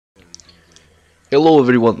Hello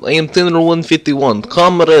everyone, I am Tanner151,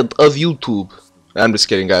 comrade of YouTube. I'm just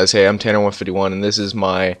kidding guys, hey, I'm Tanner151 and this is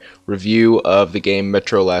my review of the game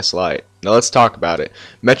Metro Last Light. Now let's talk about it.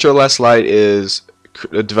 Metro Last Light is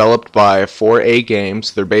developed by 4A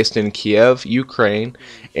Games. They're based in Kiev, Ukraine,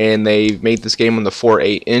 and they made this game on the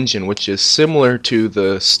 4A engine, which is similar to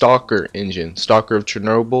the Stalker engine, Stalker of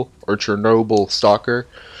Chernobyl, or Chernobyl Stalker,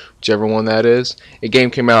 whichever one that is. A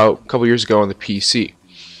game came out a couple years ago on the PC.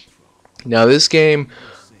 Now this game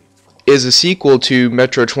is a sequel to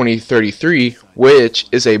Metro 2033, which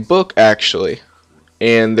is a book actually,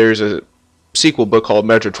 and there's a sequel book called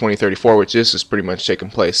Metro 2034, which this is pretty much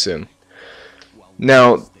taking place in.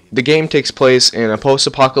 Now the game takes place in a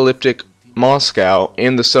post-apocalyptic Moscow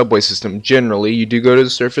and the subway system generally. You do go to the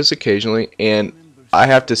surface occasionally, and I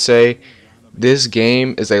have to say this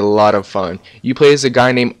game is a lot of fun. You play as a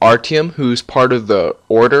guy named Artyom, who's part of the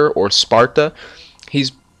Order or Sparta.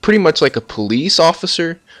 He's pretty much like a police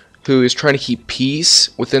officer who is trying to keep peace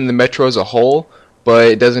within the metro as a whole, but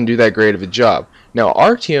it doesn't do that great of a job. Now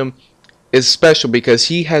Artyom is special because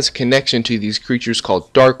he has a connection to these creatures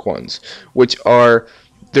called Dark Ones, which are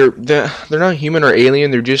they're not human or alien.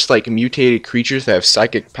 They're just like mutated creatures that have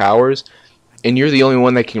psychic powers, and you're the only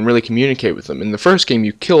one that can really communicate with them. In the first game,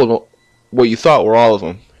 you killed what you thought were all of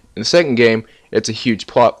them. In the second game, it's a huge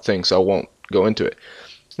plot thing, so I won't go into it.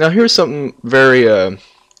 Now here's something very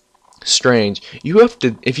strange. You have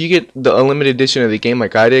to, if you get the unlimited edition of the game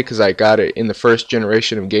like I did, because I got it in the first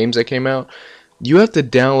generation of games that came out, you have to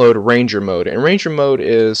download Ranger mode, and Ranger mode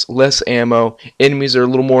is less ammo, enemies are a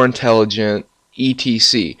little more intelligent,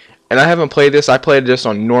 etc. And I haven't played this. I played this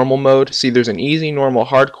on normal mode. See, there's an easy, normal,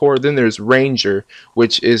 hardcore, then there's Ranger,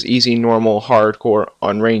 which is easy, normal, hardcore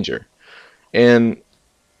on Ranger. And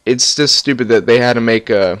it's just stupid that they had to make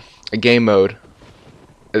a game mode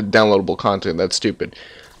downloadable content. That's stupid.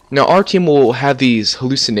 Now Artyom will have these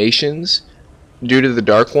hallucinations due to the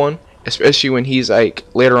Dark One, especially when he's like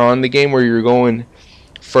later on in the game where you're going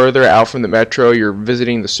further out from the metro, you're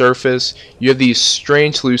visiting the surface, you have these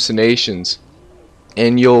strange hallucinations,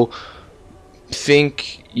 and you'll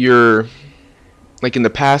think you're like in the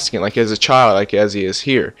past again, like as a child, like as he is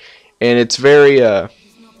here. And it's very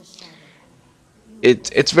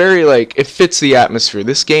it's very like, it fits the atmosphere.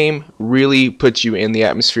 This game really puts you in the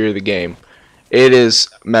atmosphere of the game. It is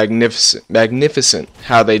magnificent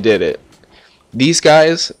how they did it. These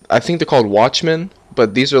guys, I think they're called Watchmen,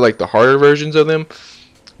 but these are like the harder versions of them.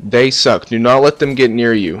 They suck. Do not let them get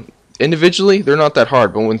near you. Individually, they're not that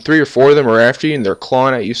hard, but when 3 or 4 of them are after you and they're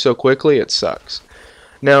clawing at you so quickly, it sucks.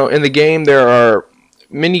 Now, in the game, there are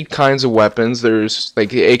many kinds of weapons. There's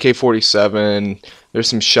like the AK-47, there's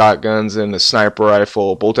some shotguns and a sniper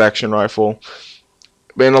rifle, bolt-action rifle.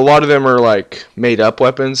 And a lot of them are like made up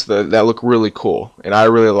weapons that look really cool, and I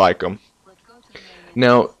really like them.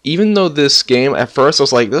 Now, even though this game, at first I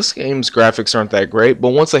was like, this game's graphics aren't that great, but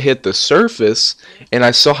once I hit the surface and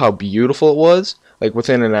I saw how beautiful it was, like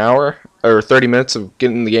within an hour or 30 minutes of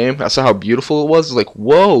getting in the game, I saw how beautiful it was. I was like,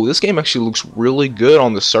 whoa, this game actually looks really good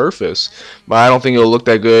on the surface, but I don't think it'll look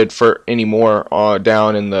that good for anymore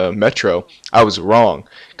down in the metro. I was wrong,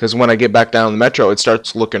 because when I get back down in the metro, it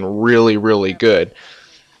starts looking really, really good.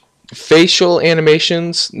 Facial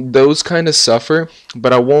animations, those kind of suffer,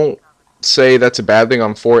 but I won't say that's a bad thing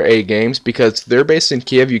on 4A Games, because they're based in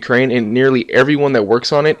Kiev, Ukraine, and nearly everyone that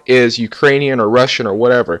works on it is Ukrainian or Russian or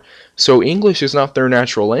whatever. So English is not their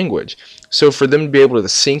natural language. So for them to be able to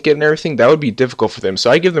sync it and everything, that would be difficult for them. So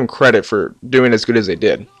I give them credit for doing as good as they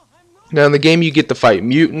did. Now in the game you get to fight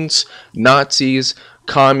mutants, Nazis,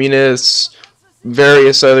 communists,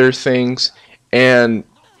 various other things, and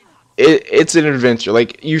it's an adventure.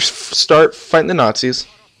 Like, you start fighting the Nazis,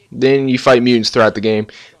 then you fight mutants throughout the game,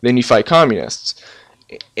 then you fight communists,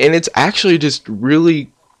 and it's actually just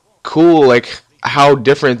really cool, like how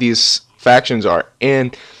different these factions are,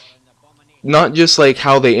 and not just like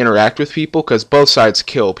how they interact with people, because both sides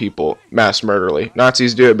kill people mass murderly.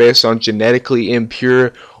 Nazis do it based on genetically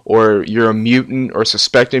impure, or you're a mutant or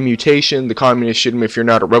suspected mutation. The communists shoot them if you're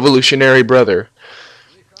not a revolutionary brother.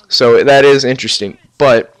 So that is interesting,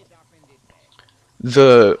 but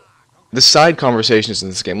the side conversations in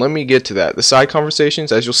this game, let me get to that. The side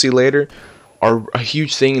conversations, as you'll see later, are a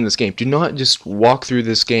huge thing in this game. Do not just walk through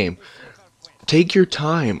this game. Take your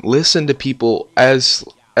time. Listen to people as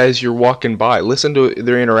you're walking by. Listen to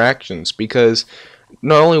their interactions, because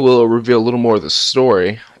not only will it reveal a little more of the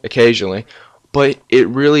story occasionally, but it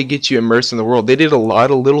really gets you immersed in the world. They did a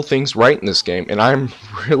lot of little things right in this game, and I'm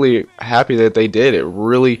really happy that they did. It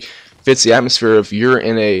really fits the atmosphere of you're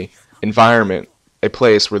in a environment, a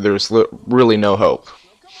place where there's really no hope.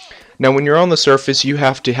 Now, when you're on the surface, you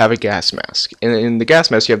have to have a gas mask. And in the gas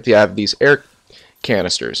mask, you have to have these air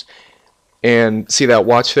canisters. And see that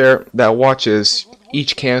watch there? That watch is,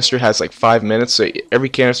 each canister has like 5 minutes. So every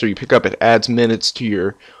canister you pick up, it adds minutes to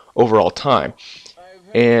your overall time.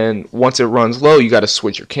 And once it runs low, you got to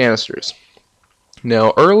switch your canisters.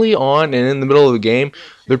 Now, early on and in the middle of the game,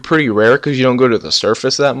 they're pretty rare because you don't go to the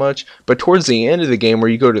surface that much. But towards the end of the game, where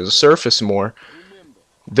you go to the surface more,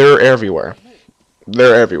 they're everywhere.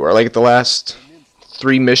 They're everywhere. Like the last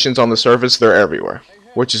 3 missions on the surface, they're everywhere,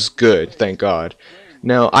 which is good, thank God.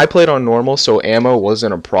 Now, I played on normal, so ammo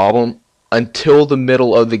wasn't a problem until the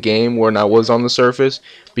middle of the game when I was on the surface,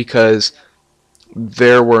 because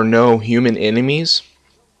there were no human enemies,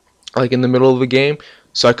 like in the middle of the game,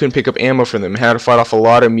 so I couldn't pick up ammo from them. I had to fight off a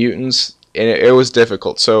lot of mutants, and it was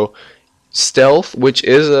difficult. So stealth, which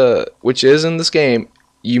is in this game,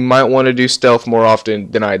 you might want to do stealth more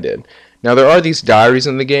often than I did. Now, there are these diaries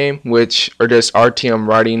in the game, which are just Artyom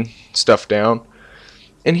writing stuff down.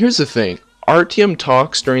 And here's the thing. Artyom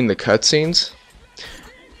talks during the cutscenes,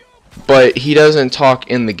 but he doesn't talk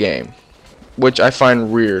in the game, which I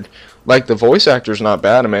find weird. Like, the voice actor's not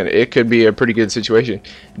bad. I mean, it could be a pretty good situation.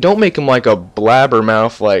 Don't make him like a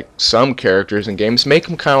blabbermouth like some characters in games. Make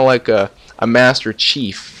him kind of like a Master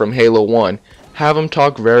Chief from Halo 1. Have him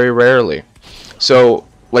talk very rarely. So,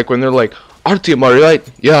 like, when they're like, Artyom, are you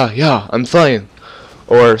right? Yeah, I'm fine.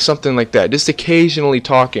 Or something like that. Just occasionally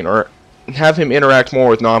talking, or have him interact more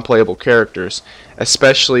with non-playable characters,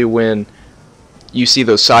 especially when you see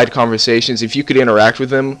those side conversations. If you could interact with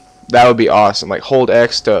them, that would be awesome. Like, hold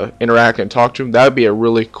X to interact and talk to him. That would be a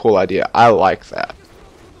really cool idea. I like that.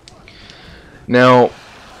 Now,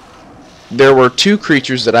 there were 2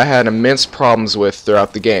 creatures that I had immense problems with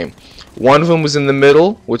throughout the game. One of them was in the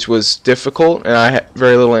middle, which was difficult, and I had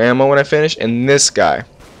very little ammo when I finished. And this guy,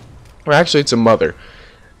 or actually it's a mother.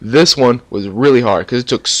 This one was really hard because it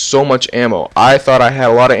took so much ammo. I thought I had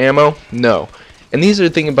a lot of ammo. No. And these are the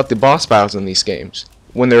thing about the boss battles in these games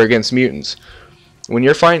when they're against mutants. When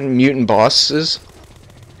you're fighting mutant bosses,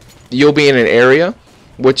 you'll be in an area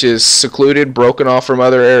which is secluded, broken off from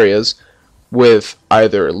other areas, with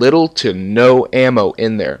either little to no ammo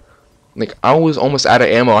in there. Like, I was almost out of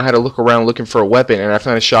ammo. I had to look around looking for a weapon, and I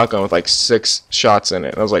found a shotgun with like 6 shots in it.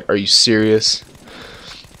 And I was like, are you serious?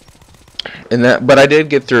 But I did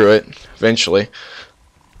get through it eventually.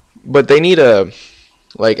 But they need to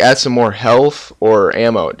add some more health or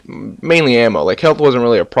ammo. Mainly ammo. Like, health wasn't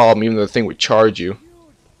really a problem, even though the thing would charge you.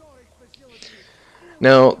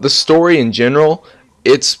 Now, the story in general,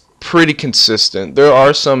 it's pretty consistent. There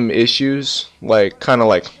are some issues,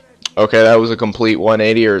 okay, that was a complete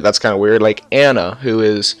 180, or that's kind of weird. Like Anna, who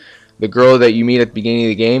is the girl that you meet at the beginning of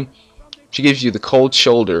the game, she gives you the cold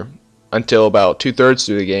shoulder until about 2/3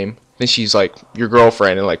 through the game. Then she's like your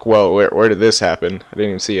girlfriend, and like, whoa, where did this happen? I didn't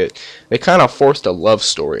even see it. They kind of forced a love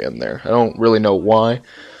story in there. I don't really know why.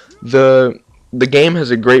 The game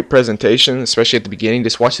has a great presentation, especially at the beginning.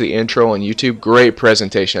 Just watch the intro on YouTube. Great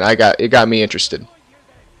presentation. It got me interested.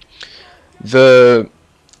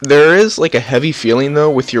 There is like a heavy feeling though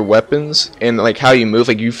with your weapons and like how you move.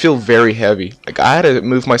 Like, you feel very heavy. Like, I had to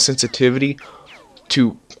move my sensitivity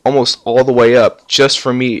to almost all the way up just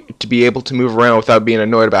for me to be able to move around without being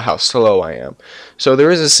annoyed about how slow I am. So there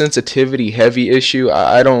is a sensitivity heavy issue.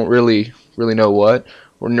 I don't really know what,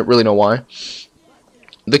 or really know why.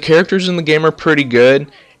 The characters in the game are pretty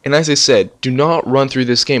good, and as I said, do not run through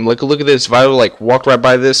this game. Like, look at this. If I would walked right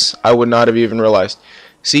by this, I would not have even realized.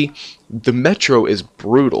 See, the metro is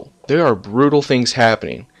brutal. There are brutal things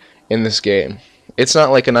happening in this game. It's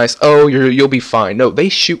not like a nice, oh, you'll be fine. No, they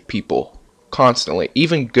shoot people constantly,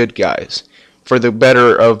 even good guys, for the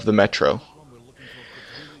better of the metro.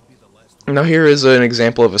 Now, here is an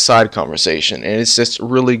example of a side conversation, and it's just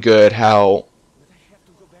really good how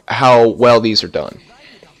well these are done.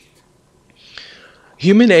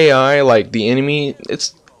 Human AI, like the enemy,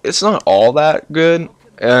 it's not all that good.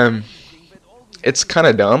 It's kind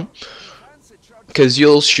of dumb, because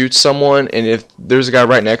you'll shoot someone, and if there's a guy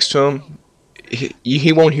right next to him,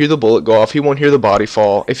 he won't hear the bullet go off. He won't hear the body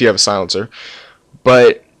fall if you have a silencer.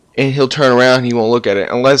 And he'll turn around and he won't look at it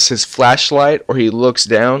unless his flashlight, or he looks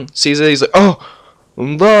down, sees it. He's like, oh,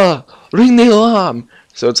 ring the alarm.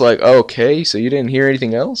 So it's like, okay, so you didn't hear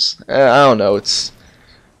anything else? I don't know.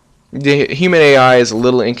 The human AI is a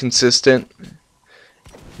little inconsistent,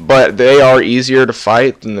 but they are easier to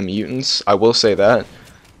fight than the mutants. I will say that.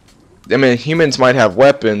 I mean, humans might have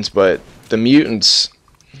weapons, but the mutants,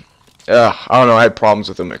 I don't know, I had problems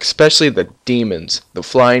with them, especially the demons. The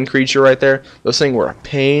flying creature right there, those things were a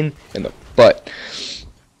pain in the butt.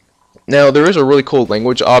 Now, there is a really cool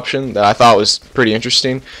language option that I thought was pretty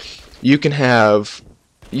interesting. You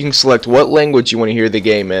can select what language you want to hear the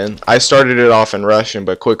game in. I started it off in Russian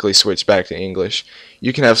but quickly switched back to English.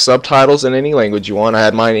 You can have subtitles in any language you want. I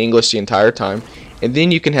had mine in English the entire time. And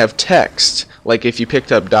then you can have text. Like if you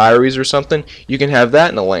picked up diaries or something, you can have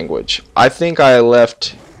that in a language. I think I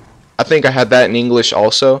had that in English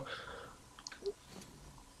also.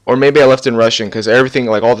 Or maybe I left in Russian because everything,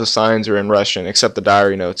 like all the signs are in Russian except the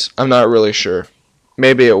diary notes. I'm not really sure.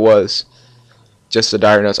 Maybe it was just the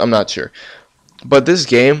diary notes. I'm not sure. But this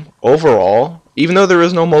game, overall, even though there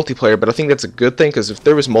is no multiplayer, but I think that's a good thing because if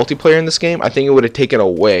there was multiplayer in this game, I think it would have taken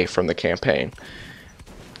away from the campaign.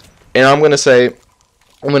 And I'm going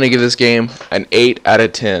to give this game an 8 out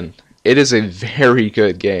of 10. It is a very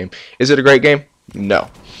good game. Is it a great game? No.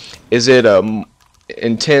 Is it a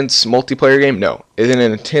intense multiplayer game? No. Is it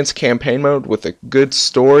an intense campaign mode with a good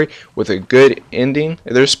story, with a good ending?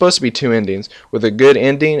 There's supposed to be 2 endings. With a good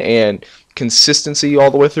ending and consistency all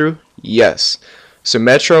the way through? Yes. So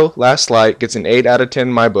Metro Last Light gets an 8 out of 10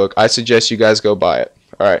 in my book. I suggest you guys go buy it.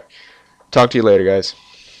 Alright. Talk to you later, guys.